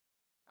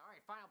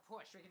final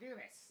push. We can do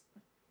this.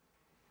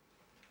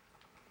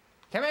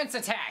 Commence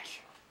attack.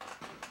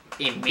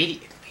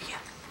 Immediately.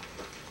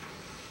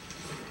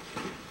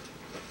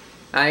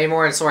 I need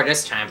more than sword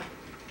this time.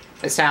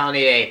 This time I'll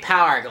need a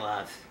power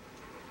glove.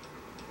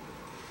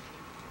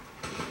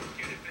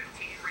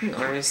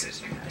 Oh, this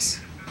is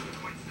nice.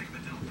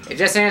 It's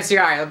just an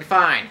NCR, it'll be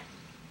fine.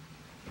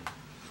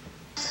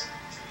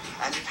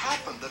 And it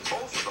happened that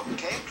both of them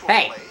came to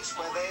Hey. a place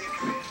where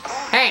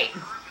they... Hey!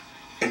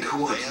 And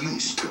who are you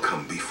to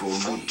come before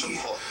me?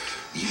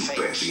 You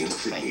bear the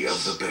insignia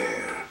of the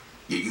bear,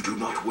 yet you do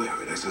not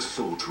wear it as a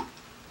soldier.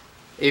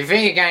 If you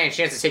think you got any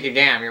chance to take you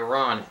down, you're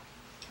wrong.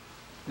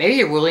 Maybe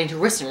you're willing to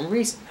risk some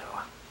reason,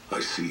 though. I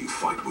see you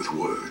fight with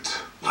words,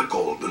 like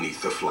all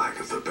beneath the flag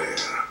of the bear.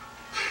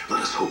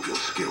 Let us hope your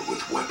skill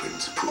with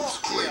weapons proves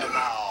greater.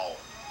 Now,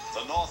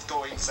 the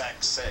north-going Zack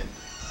said,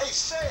 "Hey,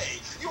 say,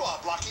 you are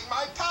blocking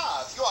my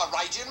path. You are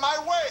right in my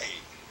way.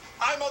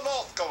 I'm a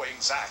north-going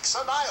Zax,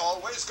 and I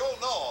always go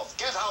north.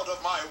 Get out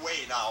of my way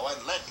now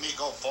and let me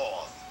go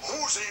forth.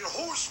 Who's in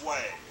whose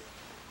way?"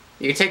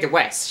 You can take the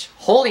west.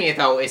 Holding it,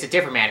 though, is a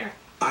different matter.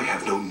 I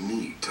have no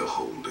need to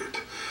hold it.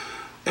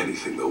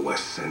 Anything the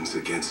West sends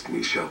against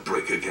me shall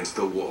break against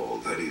the wall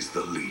that is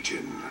the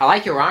Legion. I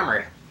like your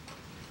armor.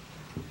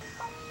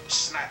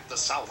 Snap the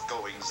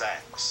south-going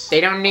Zax. They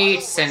don't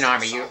need to send an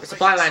army. Your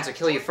supply lines will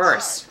kill you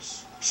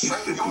first. You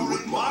think we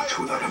would march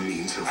without a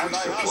means of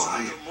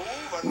resupply?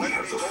 We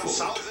have the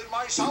fort.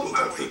 We will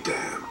have the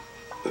dam.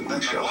 And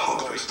we shall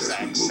harvest as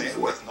we move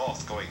west.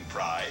 North-going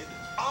pride.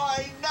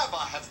 I never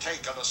have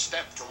taken a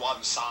step to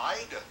one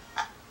side.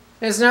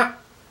 There's no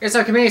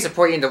community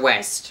support you in the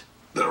west.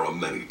 There are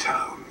many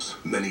towns,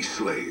 many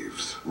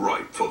slaves,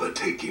 ripe for the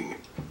taking.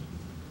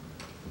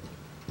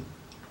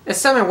 The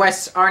Southern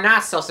West are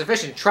not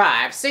self-sufficient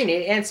tribes. They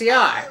need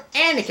NCR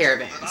and the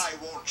caravans. But I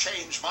won't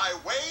change my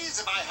ways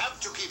if I have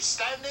to keep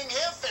standing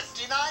here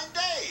 59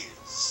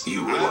 days.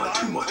 You rely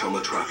too much on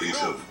the trappings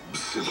of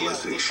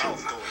civilization.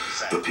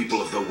 The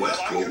people of the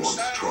West were once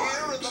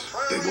tribes.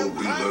 They will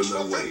relearn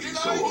their ways,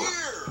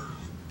 or...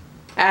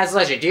 As a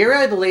legend, do you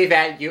really believe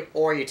that,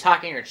 or are you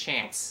talking your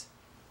chance?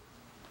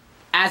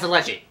 As a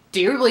legend, do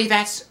you really believe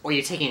that, or are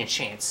you taking a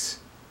chance?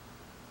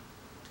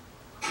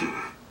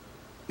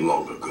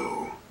 Long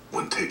ago,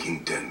 when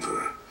taking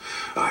Denver,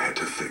 I had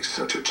to face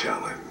such a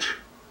challenge.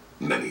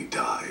 Many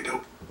died.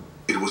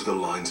 It was the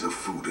lines of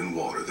food and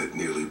water that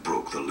nearly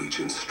broke the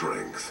Legion's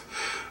strength,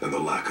 and the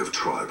lack of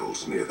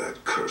tribals near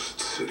that cursed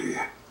city.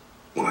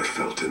 When I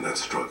felt in that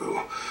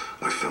struggle,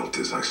 I felt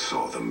as I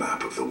saw the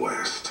map of the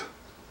West.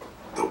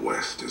 The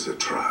West is a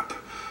trap.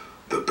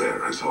 The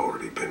bear has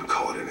already been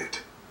caught in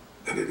it,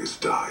 and it is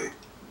dying.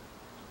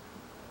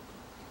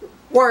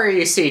 Where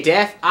you see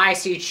death, I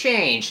see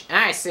change, and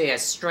I see a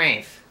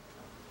strength.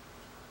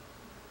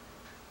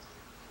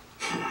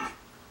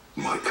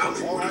 My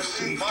coming would have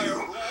saved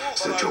you,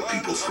 set your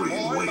people free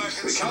in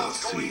ways they cannot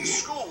see.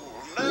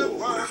 War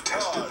would have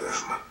tested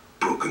them,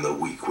 broken the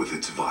weak with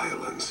its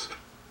violence.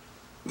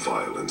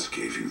 Violence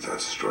gave you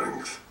that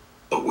strength,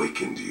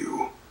 awakened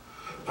you.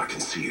 I can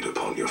see it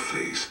upon your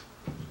face.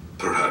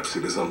 Perhaps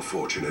it is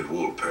unfortunate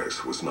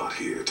Wolpers was not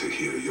here to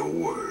hear your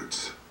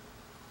words.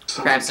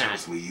 Something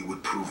tells me you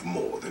would prove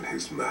more than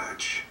his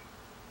match.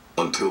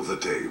 Until the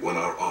day when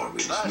our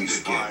armies meet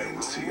again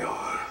in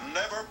CR.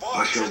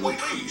 I shall wait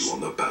for you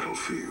on the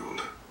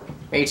battlefield.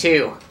 Me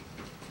too.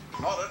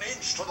 Not an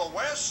inch to the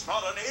west,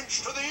 not an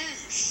inch to the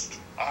east.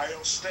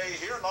 I'll stay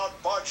here not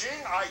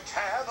budging. I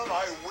can and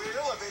I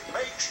will if it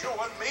makes you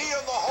and me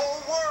and the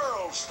whole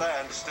world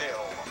stand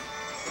still.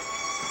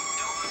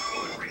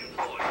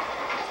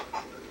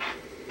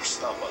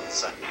 Stubborn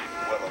Zack.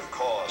 Well, of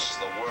course,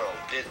 the world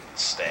didn't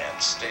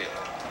stand still.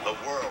 The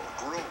world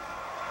grew.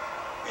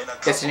 In a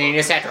couple of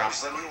years,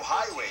 the new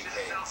highway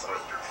came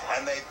through,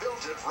 and they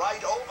built it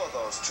right over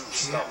those two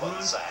stubborn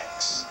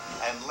Zacks,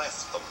 and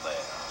left them there,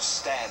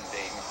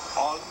 standing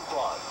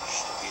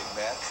unbudged in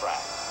their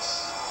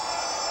tracks.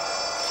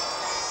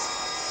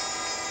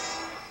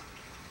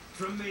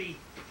 From me.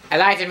 I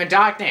light him in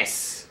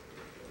darkness.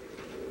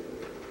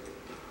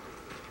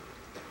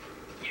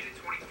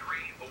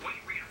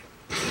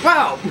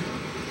 Whoa!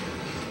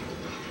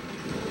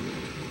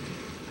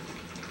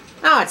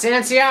 Oh, it's an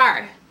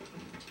NCR!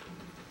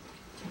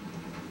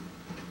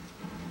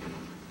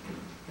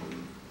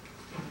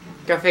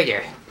 Go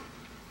figure.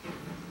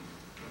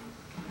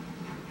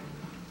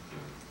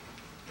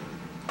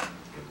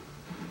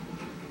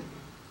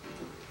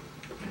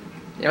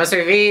 It must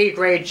be the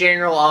great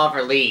General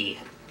Oliver Lee.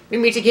 We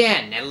meet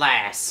again, at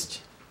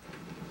last.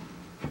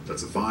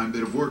 That's a fine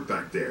bit of work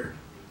back there.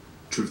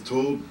 Truth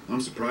told,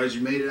 I'm surprised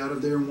you made it out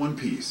of there in one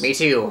piece. Me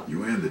too.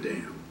 You and the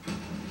dam.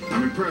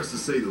 I'm impressed to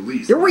say the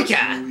least. Eureka!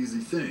 It's no easy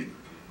thing.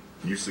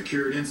 You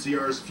secured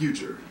NCR's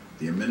future.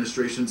 The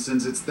administration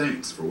sends its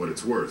thanks for what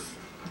it's worth.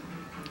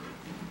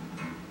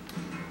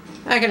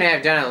 I couldn't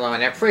have done it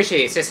alone. I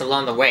appreciate assist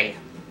along the way.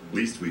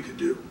 Least we could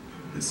do.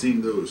 And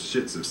seeing those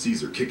shits of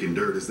Caesar kicking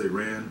dirt as they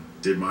ran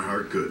did my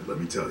heart good, let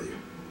me tell you.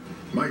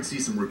 Might see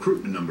some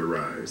recruitment number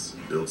rise.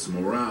 Build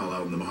some morale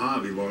out in the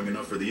Mojave long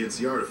enough for the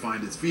NCR to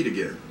find its feet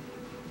again.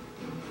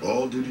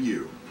 All due to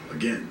you.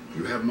 Again,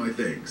 you have my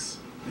thanks.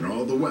 And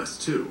all the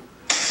West, too.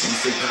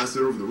 Once they pass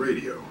it over the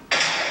radio.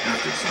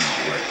 After some of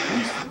the right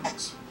release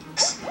films.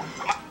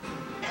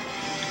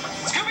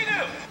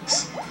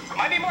 Scooby-Doo!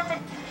 Mighty Morphin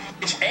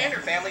and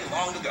her family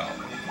long ago.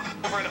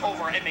 Over and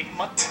over and make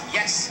money.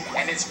 Yes,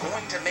 and it's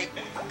going to make...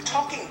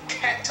 Talking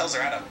cat tells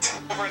her how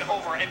to... Over and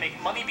over and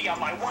make money beyond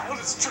my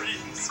wildest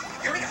dreams.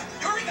 Eureka!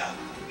 Eureka!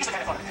 These are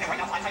kind of fun. And right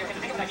now, I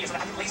can think of an idea so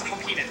that I can lazily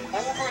repeat it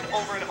over and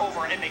over and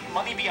over and make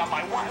money beyond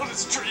my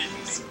wildest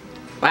dreams.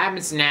 What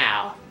happens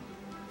now?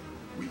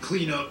 We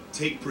clean up,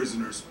 take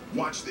prisoners,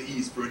 watch the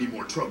East for any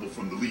more trouble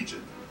from the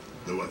Legion.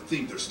 Though I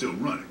think they're still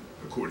running,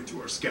 according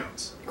to our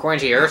scouts.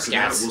 According to your After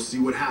scouts. that, we'll see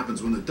what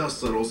happens when the dust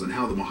settles and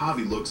how the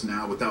Mojave looks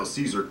now without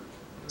Caesar.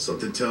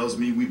 Something tells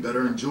me we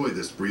better enjoy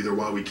this breather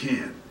while we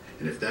can.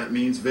 And if that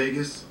means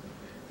Vegas,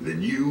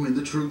 then you and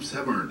the troops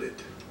have earned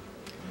it.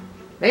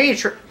 Maybe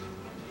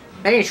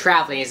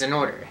traveling is in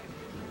order.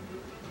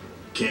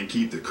 Can't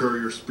keep the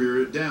courier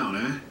spirit down,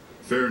 eh?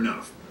 Fair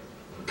enough.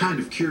 Kind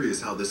of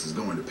curious how this is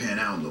going to pan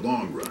out in the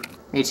long run.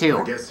 Me too.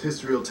 I guess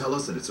history will tell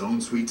us in its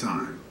own sweet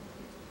time.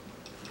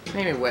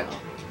 Maybe it will.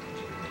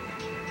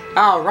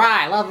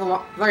 Alright,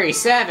 level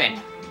 37.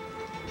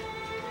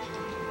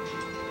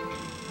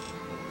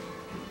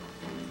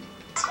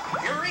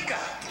 Eureka!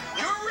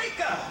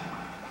 Eureka!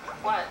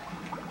 What?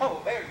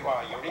 Oh, there you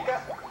are,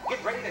 Eureka.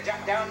 Get ready to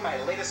jot down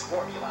my latest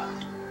formula.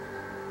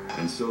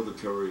 And so the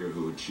courier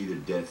who had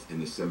cheated death in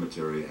the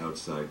cemetery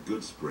outside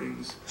Good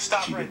Springs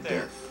Stop cheated right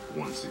there. death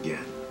once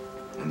again.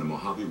 And the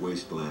Mojave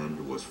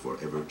wasteland was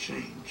forever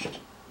changed.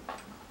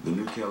 The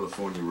new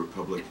California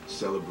Republic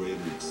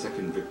celebrated its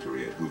second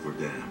victory at Hoover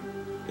Dam,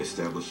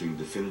 establishing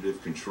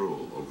definitive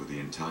control over the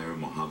entire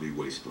Mojave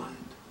wasteland.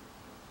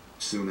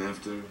 Soon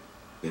after,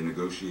 they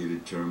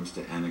negotiated terms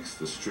to annex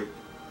the Strip,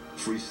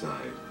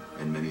 Freeside,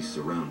 and many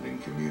surrounding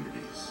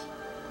communities.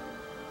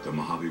 The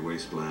Mojave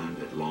wasteland,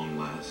 at long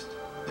last,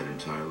 had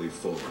entirely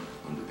fallen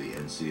under the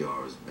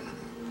NCR's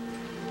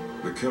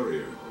banner. The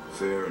courier,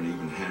 fair and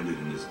even-handed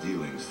in his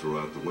dealings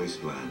throughout the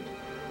wasteland,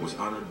 was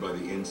honored by the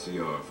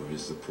NCR for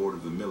his support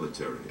of the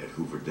military at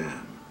Hoover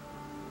Dam.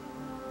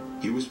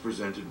 He was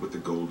presented with the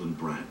Golden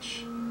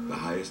Branch, the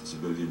highest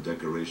civilian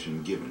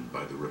decoration given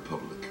by the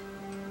Republic.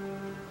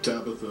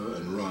 Tabitha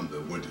and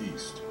Rhonda went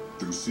east,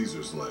 through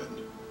Caesar's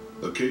land.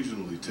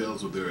 Occasionally,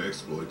 tales of their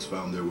exploits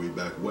found their way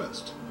back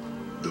west,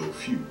 though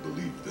few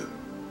believed them.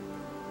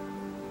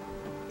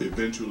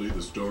 Eventually,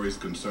 the stories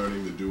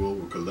concerning the duo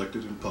were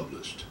collected and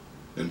published,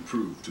 and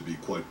proved to be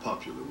quite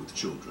popular with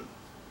children.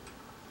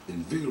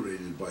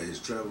 Invigorated by his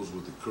travels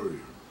with the courier,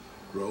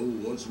 Raoul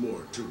once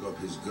more took up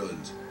his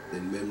guns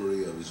in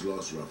memory of his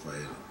lost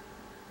Rafaela.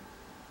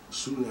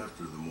 Soon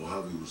after, the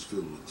Mojave was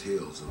filled with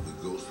tales of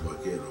the ghost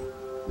vaquero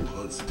who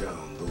hunts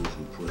down those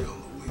who prey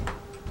on the weak.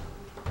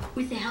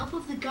 With the help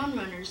of the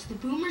gunrunners, the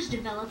Boomers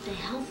developed a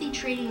healthy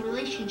trading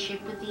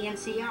relationship with the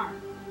NCR.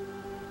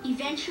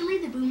 Eventually,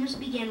 the Boomers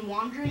began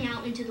wandering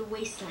out into the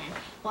wasteland,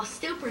 while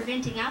still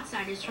preventing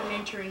outsiders from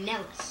entering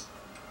Nellis.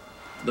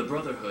 The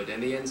Brotherhood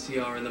and the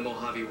NCR in the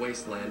Mojave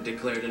wasteland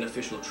declared an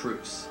official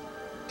truce,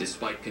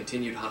 despite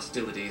continued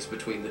hostilities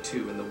between the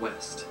two in the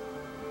west.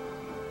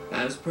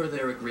 As per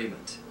their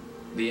agreement,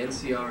 the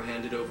NCR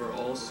handed over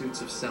all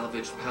suits of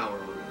salvaged power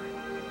armor,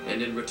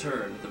 and in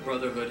return, the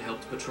Brotherhood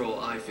helped patrol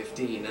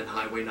I-15 and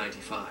Highway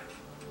 95.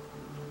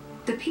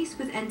 The peace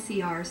with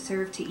NCR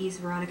served to ease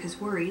Veronica's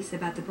worries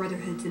about the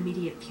Brotherhood's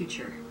immediate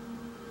future.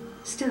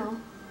 Still,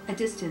 a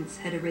distance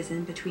had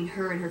arisen between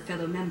her and her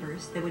fellow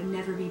members that would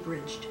never be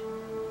bridged.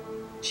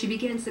 She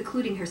began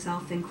secluding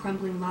herself in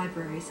crumbling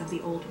libraries of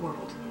the old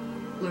world,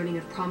 learning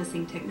of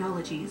promising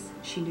technologies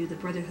she knew the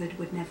Brotherhood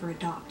would never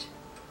adopt.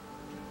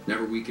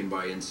 Never weakened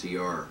by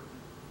NCR,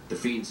 the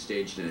Fiends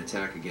staged an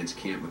attack against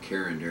Camp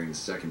McCarran during the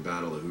Second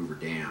Battle of Hoover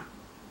Dam.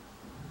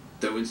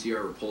 Though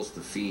NCR repulsed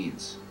the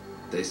Fiends,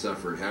 they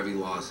suffered heavy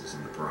losses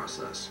in the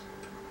process.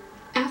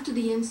 After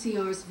the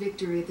NCR's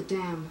victory at the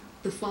dam,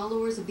 the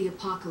followers of the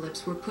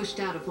Apocalypse were pushed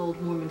out of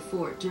Old Mormon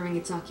Fort during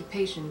its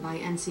occupation by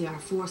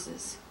NCR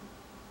forces.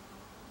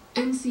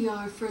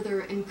 NCR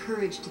further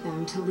encouraged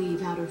them to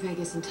leave Outer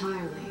Vegas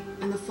entirely,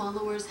 and the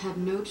followers had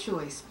no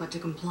choice but to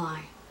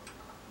comply.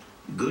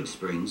 Good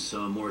Springs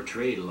saw more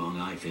trade along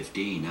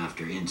I-15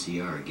 after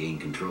NCR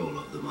gained control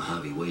of the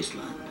Mojave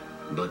wasteland.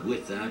 But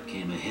with that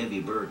came a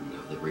heavy burden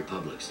of the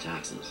Republic's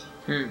taxes.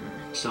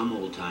 Some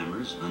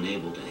old-timers,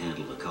 unable to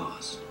handle the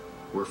cost,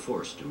 were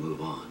forced to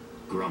move on,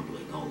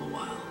 grumbling all the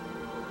while.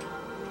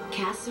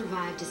 Cass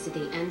survived to see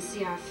the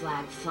NCR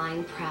flag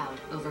flying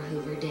proud over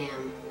Hoover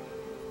Dam,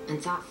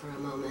 and thought for a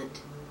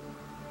moment,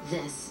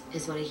 this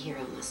is what a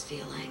hero must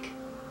feel like.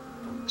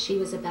 She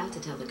was about to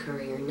tell the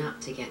courier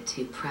not to get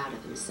too proud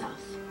of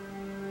himself.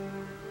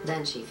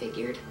 Then she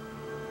figured,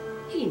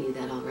 he knew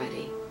that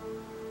already.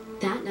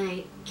 That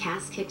night,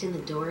 Cass kicked in the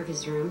door of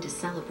his room to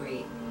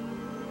celebrate,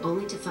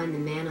 only to find the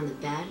man on the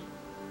bed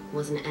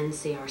was an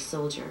NCR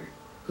soldier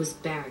whose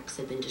barracks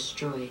had been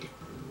destroyed.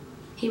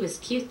 He was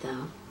cute,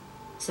 though.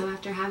 So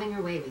after having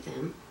her way with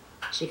him,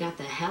 she got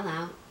the hell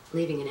out,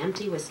 leaving an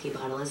empty whiskey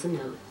bottle as a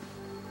note.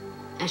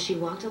 As she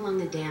walked along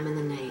the dam in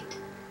the night,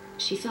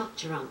 she felt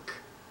drunk,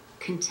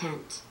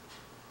 content,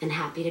 and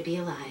happy to be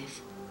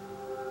alive.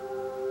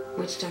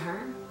 Which to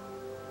her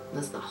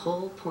was the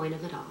whole point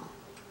of it all.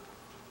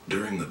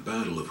 During the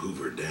Battle of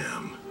Hoover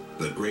Dam,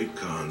 the Great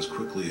Khans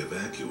quickly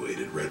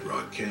evacuated Red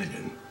Rock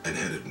Canyon and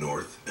headed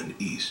north and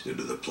east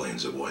into the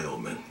plains of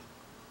Wyoming.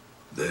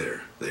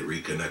 There, they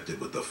reconnected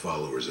with the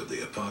followers of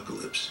the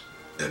Apocalypse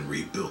and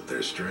rebuilt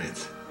their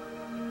strength.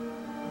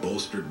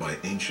 Bolstered by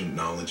ancient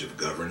knowledge of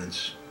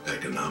governance,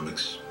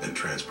 economics, and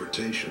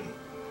transportation,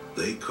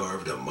 they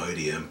carved a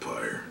mighty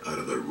empire out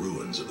of the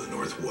ruins of the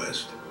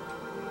Northwest.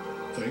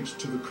 Thanks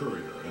to the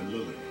Courier and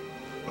Lily,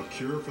 a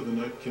cure for the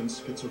Nightkin's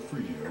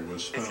schizophrenia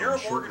was found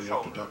shortly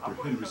after Dr.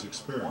 Henry's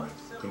experiment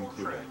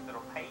concluded.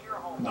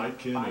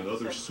 Nightkin and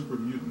other super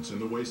mutants in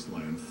the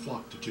wasteland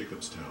flocked to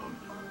Jacobstown,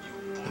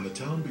 and the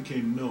town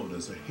became known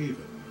as a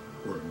haven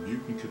where a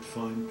mutant could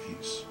find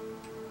peace.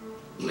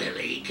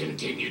 Lily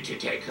continued to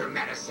take her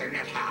medicine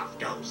at half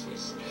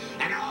doses,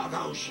 and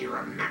although she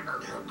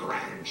remembered her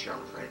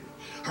grandchildren,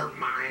 her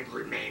mind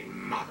remained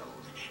muddled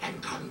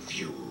and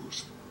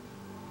confused.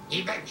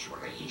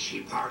 Eventually,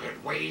 she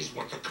parted ways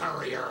with the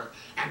Courier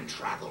and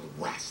traveled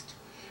west,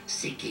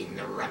 seeking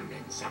the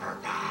remnants of her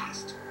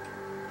past.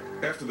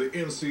 After the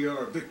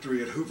NCR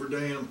victory at Hoover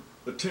Dam,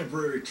 the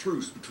temporary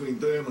truce between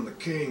them and the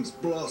Kings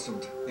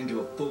blossomed into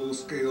a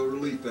full-scale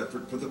relief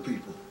effort for the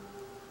people.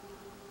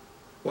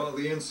 While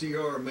the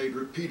NCR made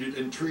repeated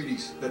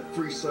entreaties that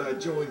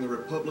Freeside join the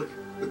Republic,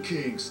 the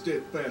Kings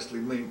steadfastly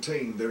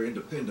maintained their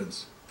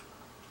independence.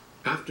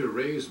 After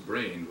Ray's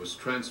brain was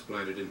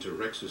transplanted into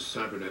Rex's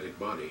cybernetic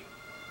body,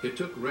 it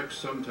took Rex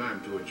some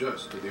time to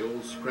adjust to the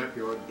old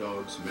scrapyard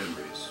dog's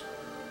memories.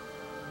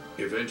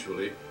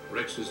 Eventually,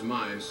 Rex's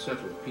mind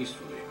settled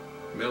peacefully,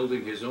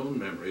 melding his own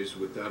memories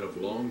with that of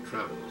long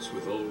travels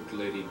with old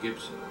Lady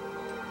Gibson.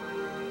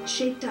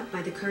 Shaped up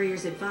by the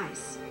Courier's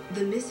advice,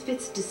 the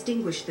Misfits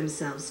distinguished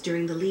themselves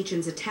during the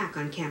Legion's attack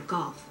on Camp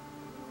Golf.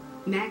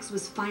 Mags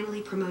was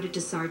finally promoted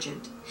to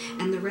sergeant,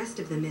 and the rest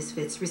of the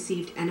Misfits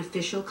received an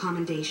official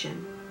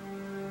commendation.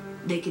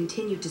 They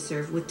continued to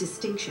serve with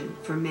distinction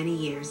for many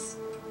years.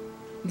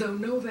 Though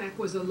Novak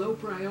was a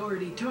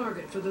low-priority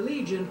target for the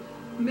Legion,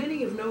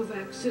 many of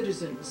Novak's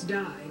citizens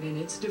died in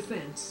its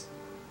defense.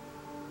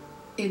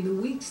 In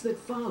the weeks that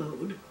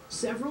followed,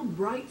 several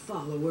bright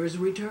followers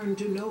returned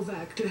to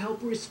Novak to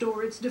help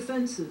restore its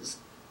defenses,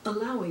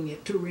 allowing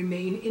it to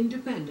remain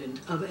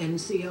independent of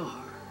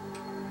NCR.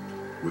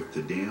 With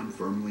the dam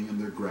firmly in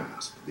their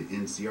grasp, the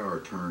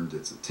NCR turned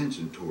its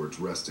attention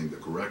towards wresting the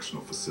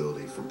correctional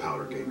facility from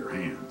Powderganger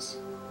hands.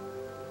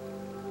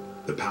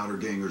 The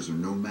Powdergangers are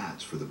no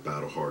match for the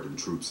battle-hardened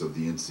troops of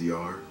the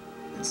NCR,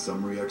 and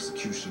summary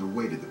execution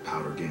awaited the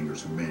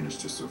Powdergangers who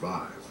managed to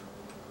survive.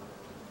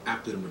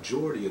 After the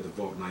majority of the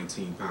Vault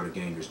 19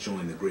 Powdergangers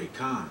joined the Great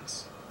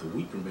Khans, the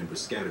weaker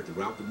members scattered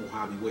throughout the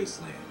Mojave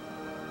Wasteland.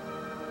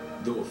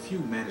 Though a few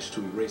managed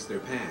to erase their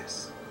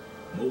past,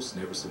 most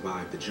never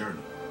survived the journey.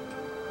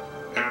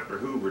 After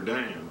Hoover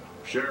Dam,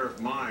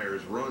 Sheriff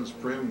Myers runs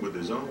Prim with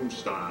his own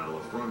style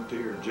of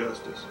frontier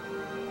justice.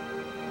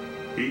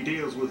 He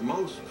deals with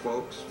most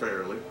folks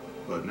fairly,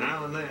 but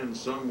now and then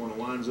someone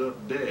winds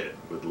up dead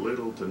with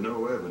little to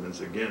no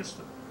evidence against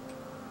them.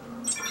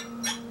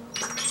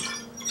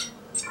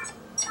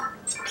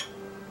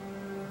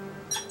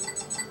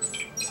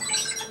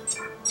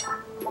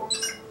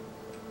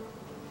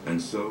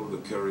 And so the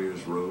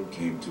Courier's road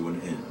came to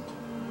an end,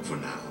 for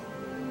now.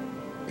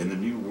 In the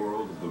new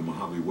world of the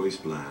Mojave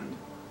Wasteland,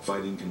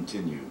 fighting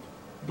continued,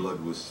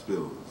 blood was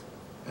spilled,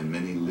 and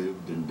many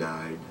lived and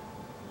died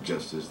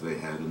just as they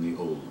had in the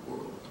old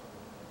world.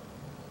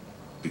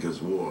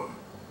 Because war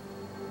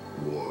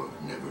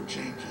never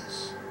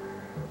changes.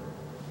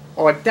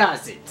 Or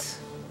does it?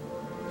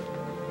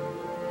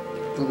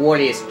 The war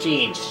has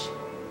changed.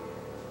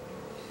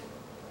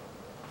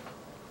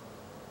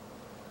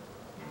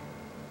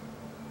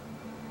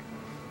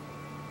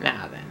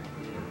 Now then,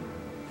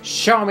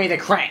 show me the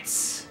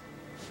credits.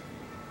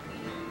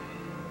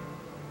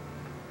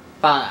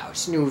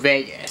 Fallout, New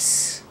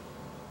Vegas.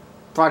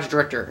 Project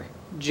Director,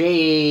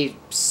 J.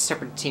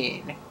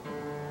 Serpentine.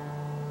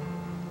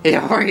 It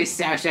already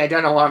established I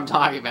don't know what I'm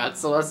talking about,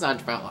 so let's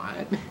not dwell on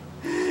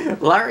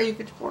it. Larry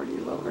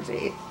Vittordi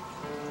Liberty.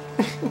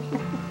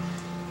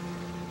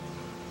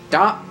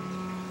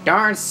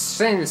 Darn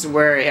sins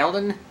were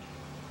Hilden.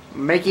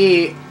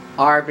 Mickey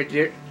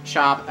Arbiter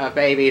Shop a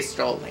baby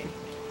strolling.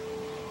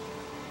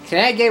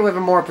 Can I get with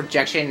a more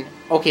projection?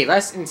 Okay,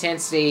 less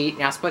intensity.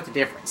 Now split the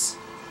difference.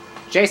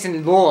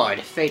 Jason Lord,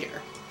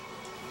 Fader.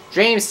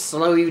 Dreams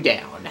slow you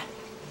down.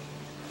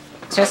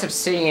 Test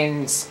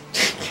Obsidian's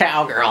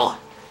Cowgirl.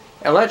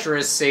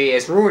 Illiteracy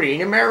is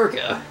ruining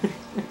America.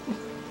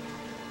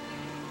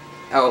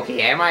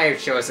 Okay, I might have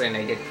chosen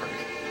a good perk.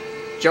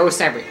 Joe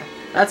Sembria.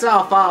 Let's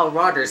all follow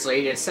Rogers'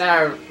 lead and set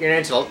our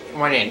unit to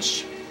 1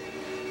 inch.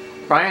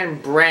 Brian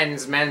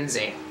Brenz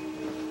Menzie.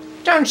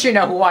 Don't you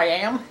know who I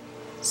am?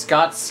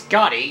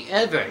 Scotty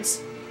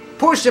Evans.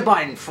 Push the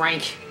button,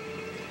 Frank.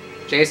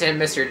 Jason,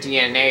 Mr.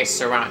 DNA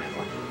Serrano.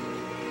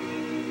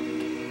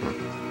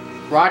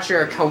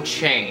 Roger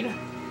Cochain.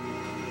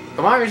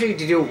 Come on, to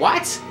do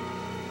what?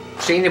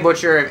 Shane the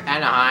Butcher of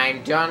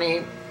Anaheim.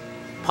 Johnny.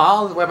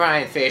 Paul the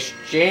Weaponized Fish.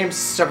 James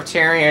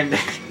Subterranean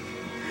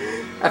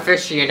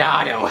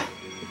Aficionado.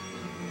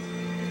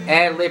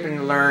 Ed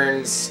Lippin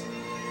learns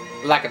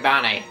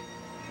Lakabane.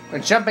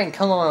 When jumping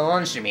Colonel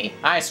lunge to me,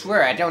 I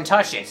swear I don't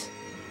touch it.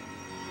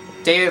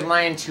 David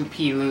Lyon to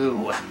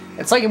Pilu.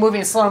 It's like a movie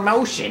in slow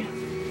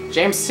motion.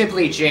 James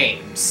Simply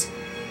James.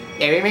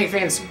 Yeah, we make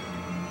things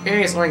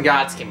only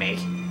gods can make.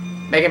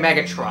 Mega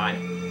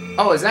Megatron.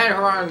 Oh, is that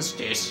Haran's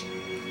dish?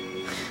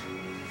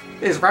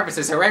 These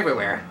references are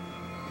everywhere.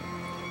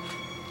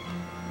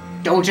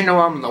 Don't you know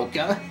I'm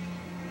Loka?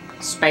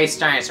 Space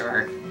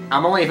Dinosaur.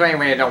 I'm only playing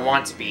when I don't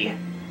want to be.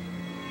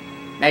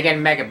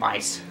 Megan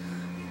Megabyte.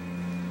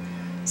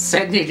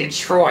 Sydney,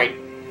 Detroit.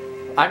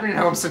 I've been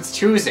home since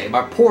Tuesday.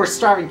 My poor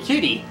starving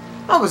kitty.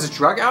 I was a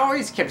drug. I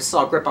always kept a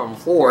solid grip on the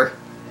floor.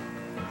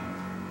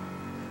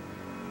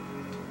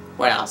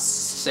 What else?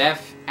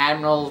 Seth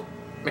Admiral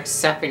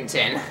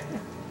McSeffington.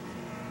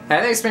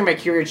 That explains my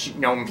curious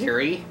gnome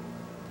fury.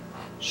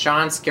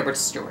 Sean Skippert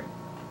Stewart.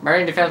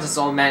 Marine Defense's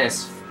old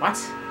menace. What?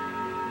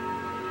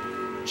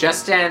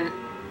 Justin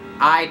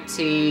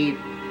I.T.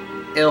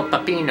 Il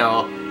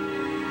Papino.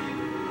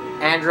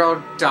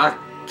 Andrew Duck.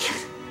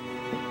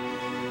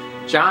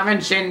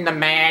 Jonathan the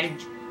Mad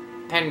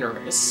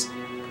Penderous.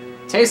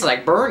 Tastes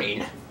like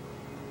burning.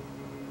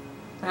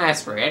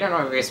 That's weird. I don't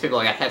know if these people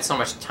had so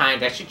much time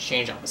to actually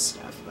change all this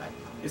stuff, but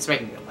it's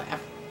making me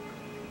laugh.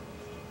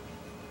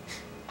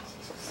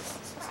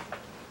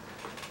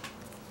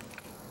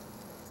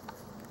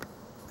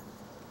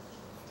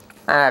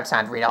 I don't have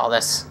time to read all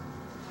this.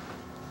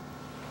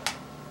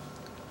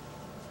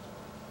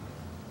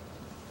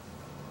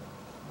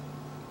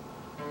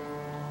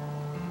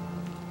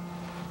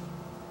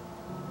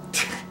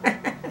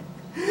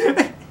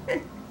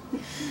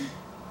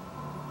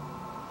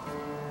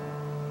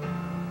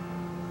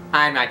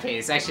 I'm not kidding,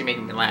 it's actually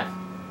making me laugh.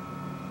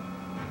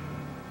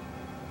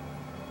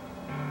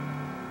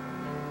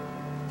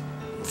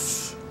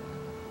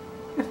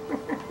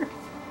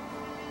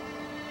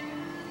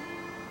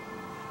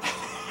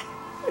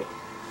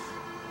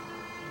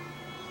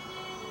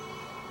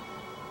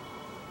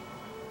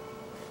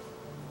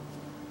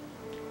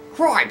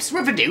 Crimes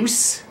with a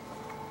deuce.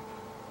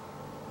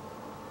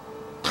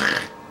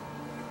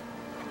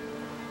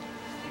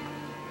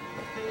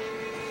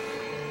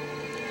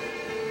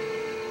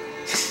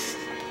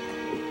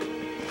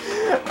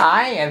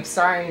 I am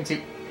starting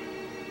to...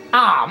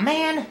 Aw,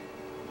 man!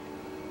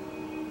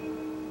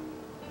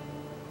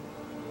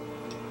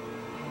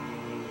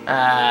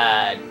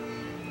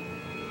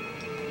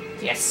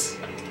 Yes.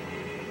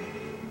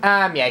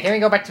 Yeah, can we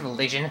go back to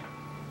religion?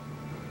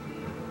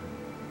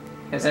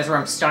 Because that's where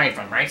I'm starting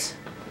from, right?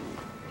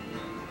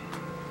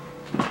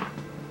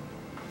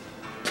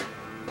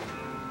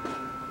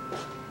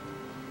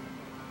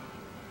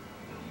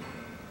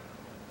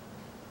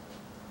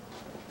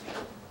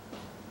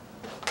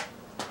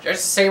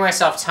 Just to save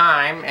myself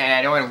time, and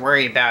I don't want to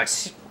worry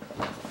about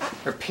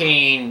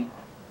repeating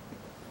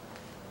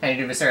and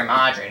do this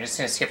Madre. I'm just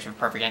going to skip to the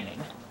perfect ending.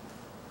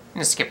 I'm going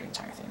to skip the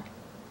entire thing.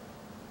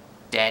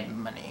 Dead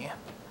money.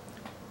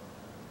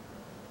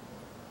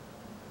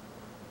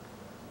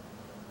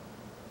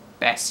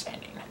 Best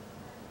ending.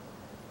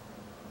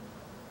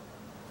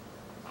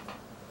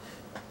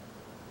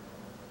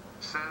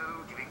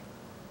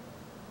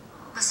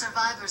 The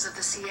survivors of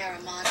the Sierra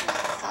Madre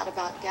thought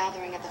about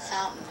gathering at the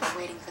fountain and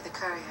waiting for the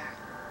courier.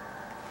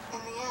 In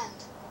the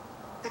end,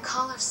 the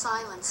caller's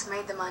silence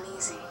made them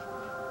uneasy,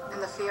 and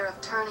the fear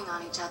of turning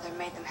on each other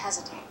made them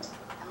hesitate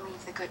and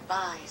leave the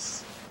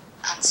goodbyes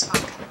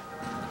unspoken.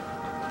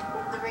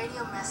 The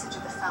radio message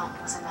of the fountain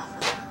was enough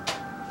for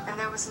them, and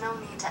there was no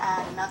need to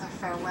add another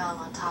farewell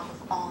on top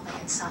of all they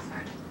had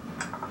suffered.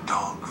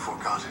 Dog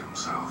forgot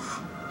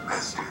himself,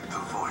 as did the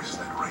voice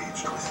that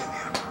raged within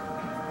him.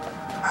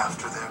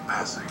 After their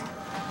passing,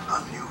 a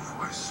new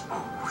voice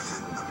spoke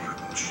within the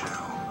mutant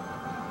shell.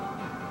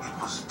 It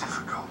was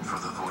difficult for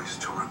the voice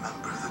to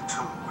remember the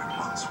two it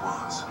once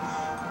was.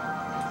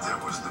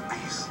 There was the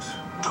beast,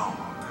 dog,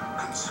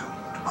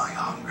 consumed by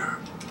hunger.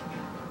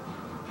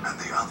 And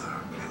the other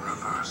in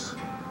reverse,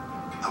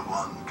 the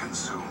one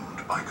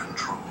consumed by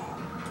control.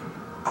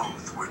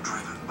 Both were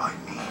driven by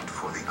need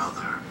for the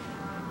other.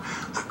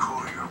 The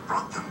courier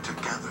brought them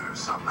together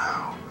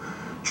somehow,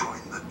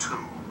 joined the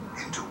two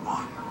into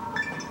one.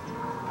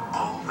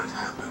 All that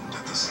happened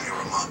at the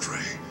Sierra Madre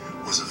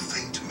was a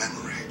faint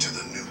memory to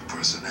the new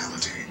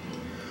personality,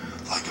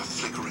 like a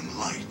flickering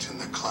light in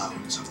the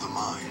clouds of the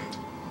mind.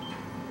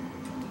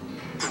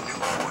 The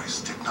new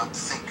voice did not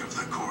think of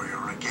the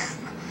courier again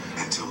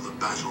until the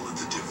battle at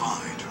the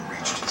Divide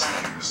reached his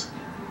ears.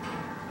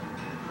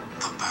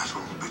 The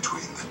battle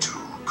between the two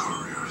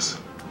couriers,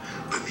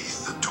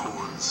 beneath the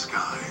torn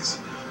skies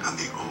and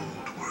the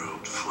old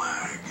world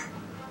flag,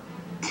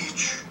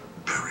 each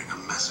bearing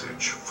a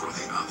message for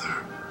the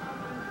other.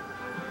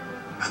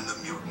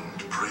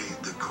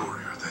 prayed the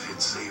courier that had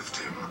saved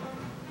him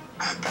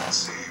had been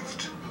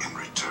saved in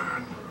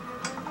return.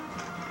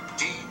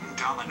 Dean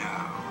Domino,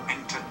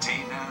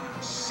 entertainer,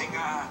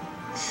 singer,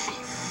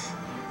 thief,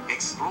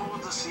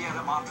 explored the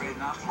Sierra Madre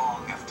not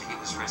long after he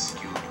was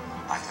rescued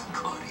by the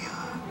courier.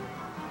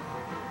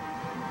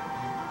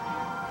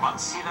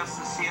 Once he left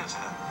the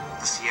theater,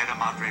 the Sierra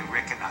Madre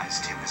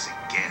recognized him as a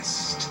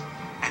guest,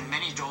 and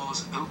many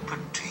doors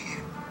opened to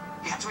him.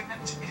 He had to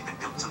admit it had been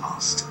built to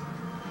last.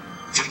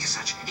 During his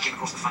search, he came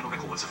across the final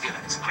records of Villa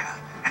and Sinclair,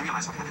 and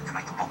realized what happened the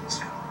night the bombs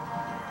fell.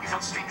 He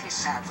felt strangely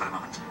sad for a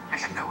moment, and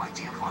he had no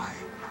idea why.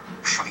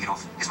 Shrugging it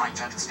off, his mind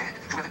turned instead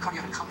to where the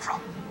courier had come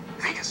from.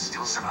 Vegas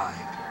still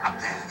survived, up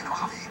there in the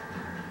Mojave.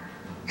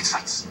 Its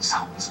sights,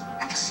 sounds,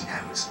 and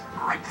casinos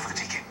ripe for the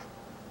taking.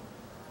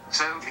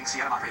 So, giving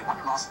Sierra Madre one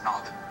last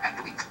nod and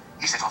a wink,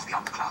 he set off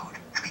beyond the cloud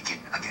to begin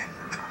again.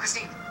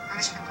 Christine, her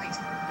mission complete.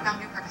 Found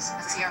new purpose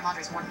as the Sierra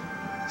Madre's warden.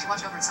 She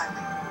watched over it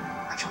silently.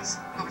 By choice,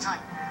 over time,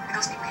 the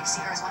ghost people came to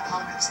see her as one of the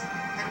holograms.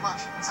 They would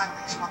watch,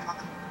 silently, as she walked among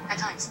them. At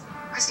times,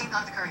 Christine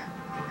thought of the courier,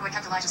 who had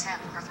kept Elijah's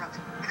hand in her throat.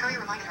 The courier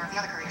reminded her of the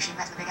other courier she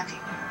had met in the Big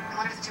Empty, and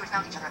wondered if the two had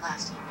found each other at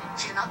last.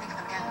 She did not think of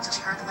them again until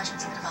she heard the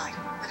legends of the Divide.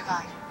 The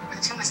Divide, where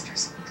the two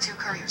messengers, the two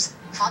couriers,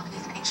 fought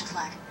beneath an ancient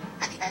flag,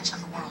 at the edge of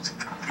the world.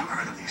 You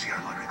heard of the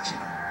Sierra Madre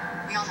Casino?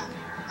 We all have.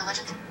 The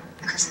legend,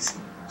 the curses.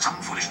 Some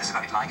foolishness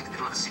about it lying in the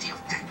middle of a city of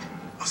dead.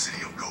 A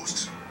city of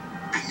ghosts.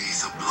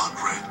 Beneath a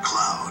blood-red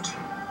cloud.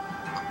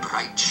 A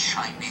bright,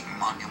 shining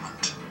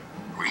monument,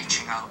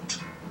 reaching out,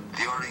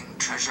 luring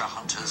treasure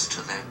hunters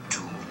to their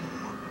doom.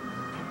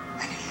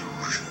 An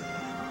illusion.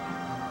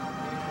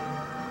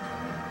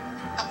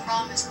 A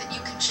promise that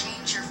you can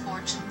change your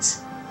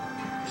fortunes.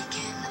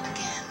 Begin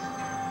again.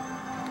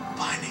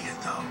 Finding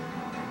it, though.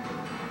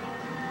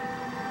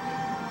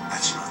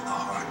 That's not the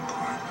hard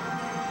part.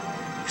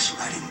 It's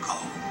letting go.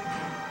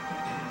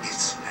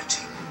 It's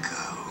letting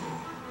go.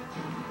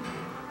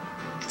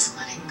 It's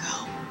letting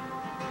go.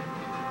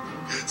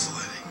 It's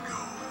letting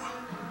go.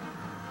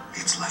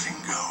 It's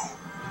letting go.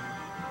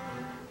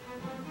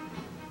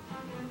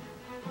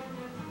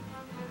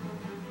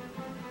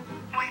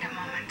 Wait a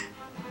moment.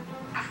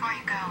 Before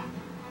you go,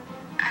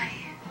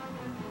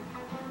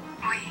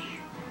 we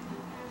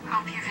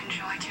hope you've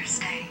enjoyed your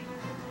stay.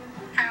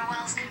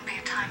 Farewells can be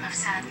a time of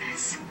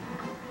sadness.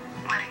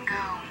 Letting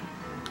go.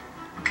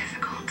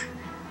 Difficult.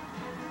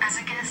 As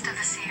a guest of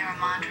the Sierra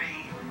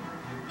Madre,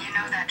 you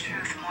know that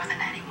truth more than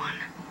anyone.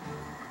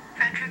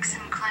 Frederick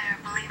Sinclair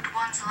believed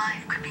one's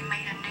life could be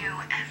made anew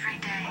every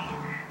day.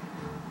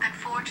 That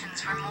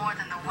fortunes were more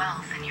than the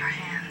wealth in your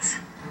hands.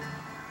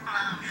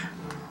 Love.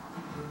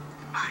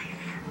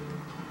 Life.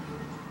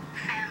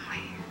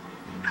 Family.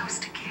 Those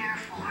to care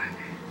for,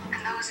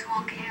 and those who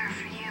will care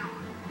for you.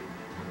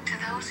 To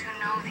those who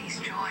know these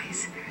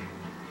joys,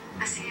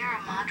 the Sierra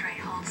Madre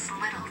holds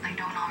little they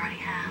don't already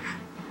have.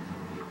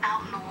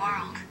 Out in the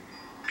world,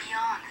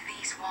 beyond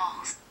these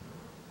walls.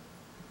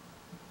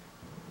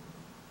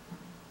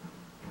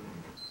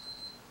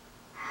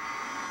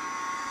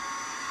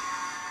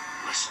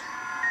 Listen.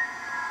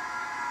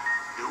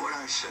 Do what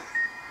I say.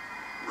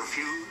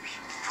 Refuse,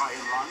 try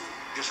and run,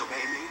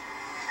 disobey me.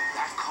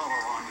 That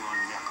collar on your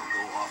neck will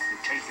go off and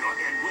take your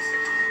head with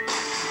it.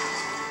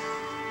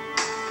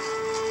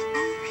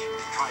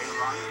 Refuse, try and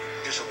run,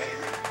 disobey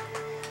me.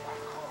 That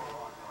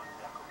collar on your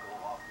neck will go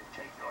off and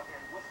take your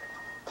head with it.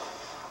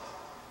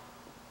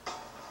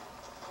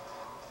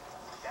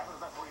 Gather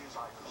the three as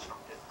I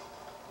constructed.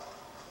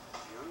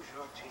 Use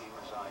your team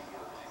as I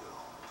use you.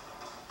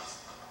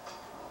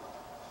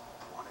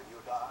 One of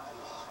you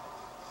dies,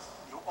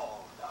 you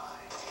all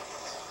die.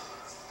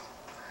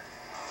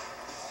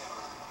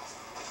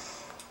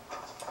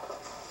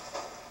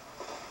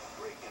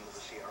 Break into the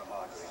Sierra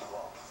Madre's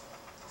vault.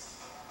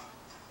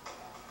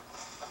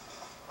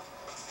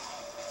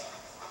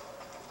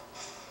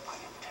 I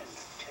intend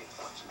to take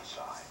what's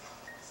inside.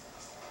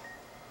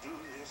 Do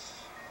this,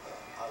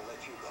 I'll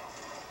let you go.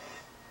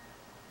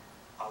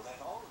 I'll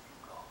let all of you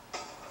go.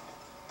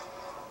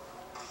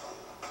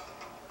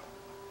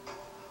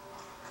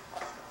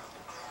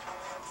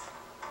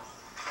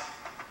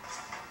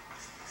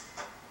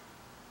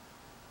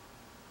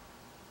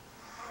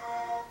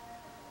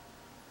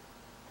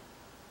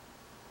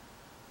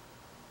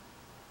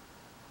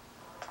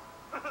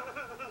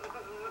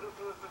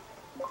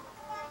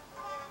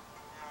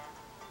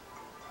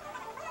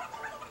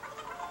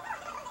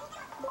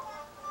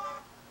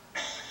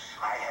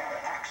 I have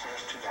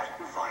access to that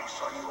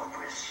device on your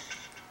wrist.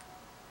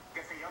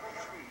 Get the other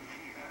three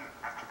here.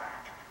 After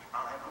that,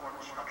 I'll have more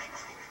instructions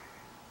for you.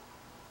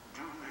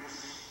 Do this,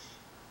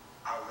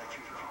 I'll let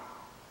you go.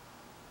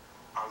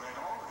 I'll let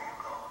all of you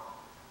go.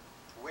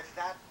 With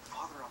that,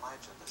 Father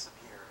Elijah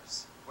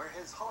disappears. Where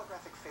his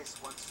holographic face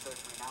once stood,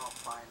 we now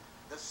find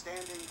the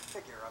standing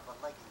figure of a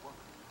leggy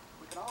woman.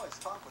 We can always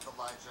talk with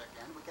Elijah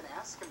again. We can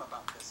ask him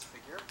about this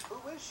figure.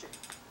 Who is she?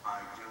 I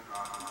do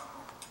not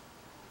know.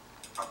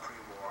 A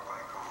pre-war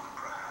icon,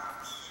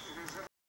 perhaps. It is